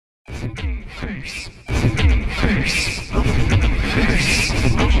Yo,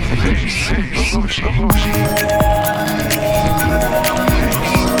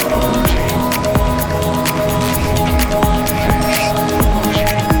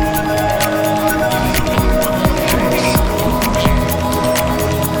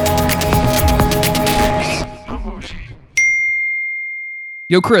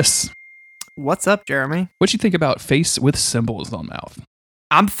 Chris, What's up, Jeremy? what you think about face with symbols on mouth?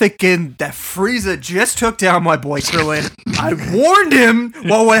 I'm thinking that Frieza just took down my boy Krillin. I warned him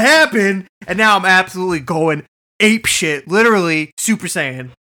what would happen, and now I'm absolutely going ape shit. Literally, Super Saiyan.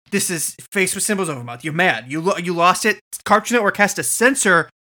 This is face with symbols over mouth. You're mad. You lost it. Cartoon Network has to censor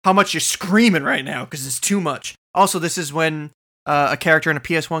how much you're screaming right now because it's too much. Also, this is when a character in a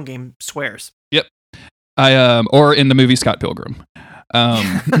PS1 game swears. Yep. Or in the movie Scott Pilgrim.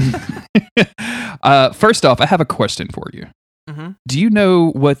 First off, I have a question for you. Mm-hmm. Do you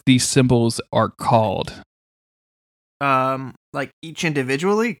know what these symbols are called? Like each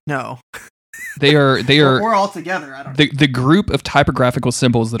individually? No. They are We're all together. I don't know. the group of typographical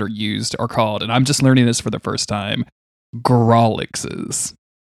symbols that are used are called, and I'm just learning this for the first time, Grawlixes.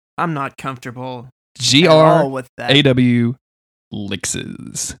 I'm not comfortable at all with that. G-R-A-W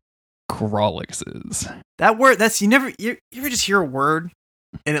lixes. Grawlixes. That word, you ever just hear a word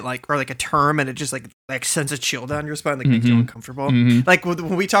and it like, or like a term and it just like sends a chill down your spine, like makes you uncomfortable. Mm-hmm. Like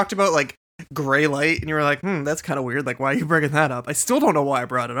when we talked about like gray light and you were like, that's kind of weird. Like, why are you bringing that up? I still don't know why I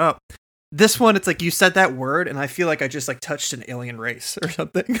brought it up. This one, it's like you said that word and I feel like I just like touched an alien race or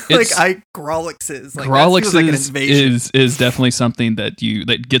something. Grawlixes. Like, Grawlixes like an invasion. is definitely something that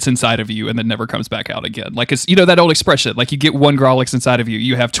gets inside of you and then never comes back out again. Like, it's, that old expression, like you get one Grawlix inside of you,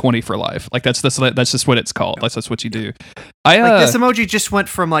 you have 20 for life. Like that's just what it's called. That's what you do. This emoji just went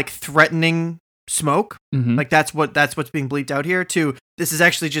from like threatening smoke, mm-hmm. like that's what's being bleeped out here, to this is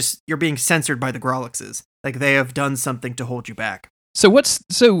actually just you're being censored by the Grawlixes. Like they have done something to hold you back. So what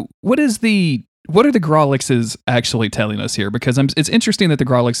are the Grawlixes actually telling us here? Because it's interesting that the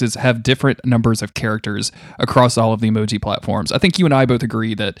Grawlixes have different numbers of characters across all of the emoji platforms. I think you and I both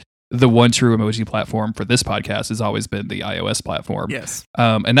agree that the one true emoji platform for this podcast has always been the iOS platform. Yes.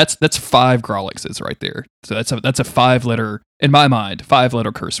 And that's 5 Grawlixes right there. So that's a 5-letter, in my mind,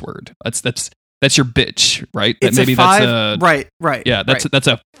 5-letter curse word. That's your bitch, right? It's maybe a 5, that's a right. Yeah, that's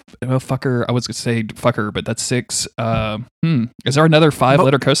a fucker. I was gonna say fucker, but that's 6. Is there another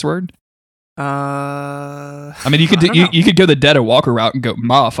 5-letter curse word? I mean, you could go the Dead of Walker route and go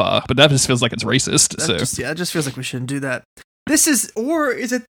Mafa, but that just feels like it's racist. It just feels like we shouldn't do that. This is, or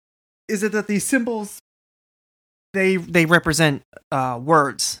is it that these symbols they represent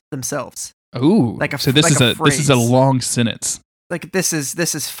words themselves? Ooh, so this is a long sentence. Like this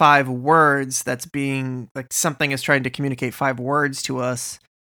is 5 words that's being like something is trying to communicate 5 words to us.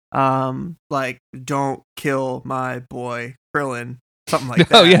 Like don't kill my boy Krillin, something like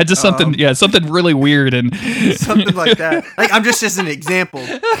that. Oh yeah, just something really weird and something like that. Like I'm just as an example.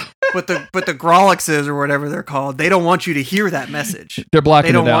 But the Grawlixes or whatever they're called, they don't want you to hear that message. They're blocking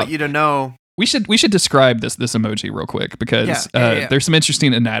it out. They don't want you to know. We should describe this emoji real quick because there's some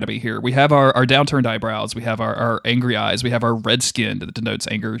interesting anatomy here. We have our downturned eyebrows, we have our angry eyes, we have our red skin that denotes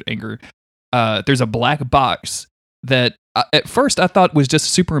anger. There's a black box that at first I thought was just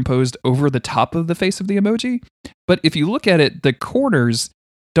superimposed over the top of the face of the emoji, but if you look at it, the corners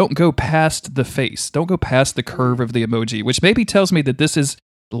don't go past the face, don't go past the curve of the emoji, which maybe tells me that this is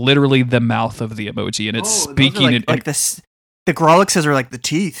literally the mouth of the emoji and it's speaking like this. The Grawlixes are like the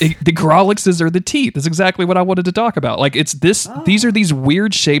teeth. The Grawlixes are the teeth. That's exactly what I wanted to talk about. Like it's this. Oh. These are these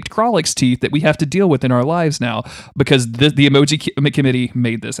weird shaped Grawlix teeth that we have to deal with in our lives now because the emoji committee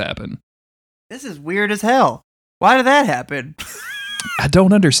made this happen. This is weird as hell. Why did that happen? I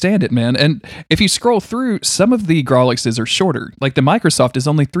don't understand it, man. And if you scroll through, some of the Grawlixes are shorter. Like the Microsoft is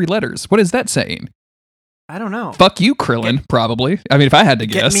only 3 letters. What is that saying? I don't know. Fuck you, Krillin, probably. I mean, if I had to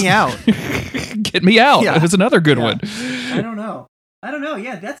guess. Get me out. Get me out. Yeah. That was another good one. I don't know.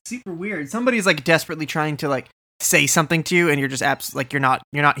 Yeah, that's super weird. Somebody's like desperately trying to like say something to you and you're just you're not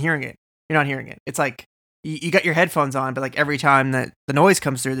hearing it. You're not hearing it. It's like you got your headphones on, but like every time that the noise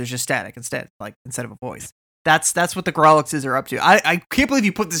comes through, there's just static instead of a voice. That's what the Grawlixes are up to. I can't believe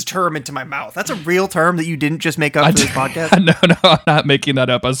you put this term into my mouth. That's a real term that you didn't just make up for this podcast? No, I'm not making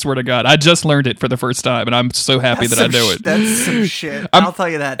that up. I swear to God. I just learned it for the first time, and I'm so happy that I know it. That's some shit. I'll tell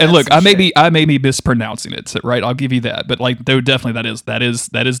you that. And look, I may be mispronouncing it, right? I'll give you that. But like, though, definitely that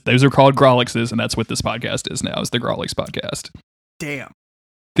is those are called Grawlixes, and that's what this podcast is now, is the Grawlix podcast. Damn.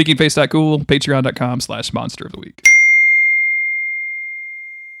 ThinkingFace.cool, patreon.com/monster of the week.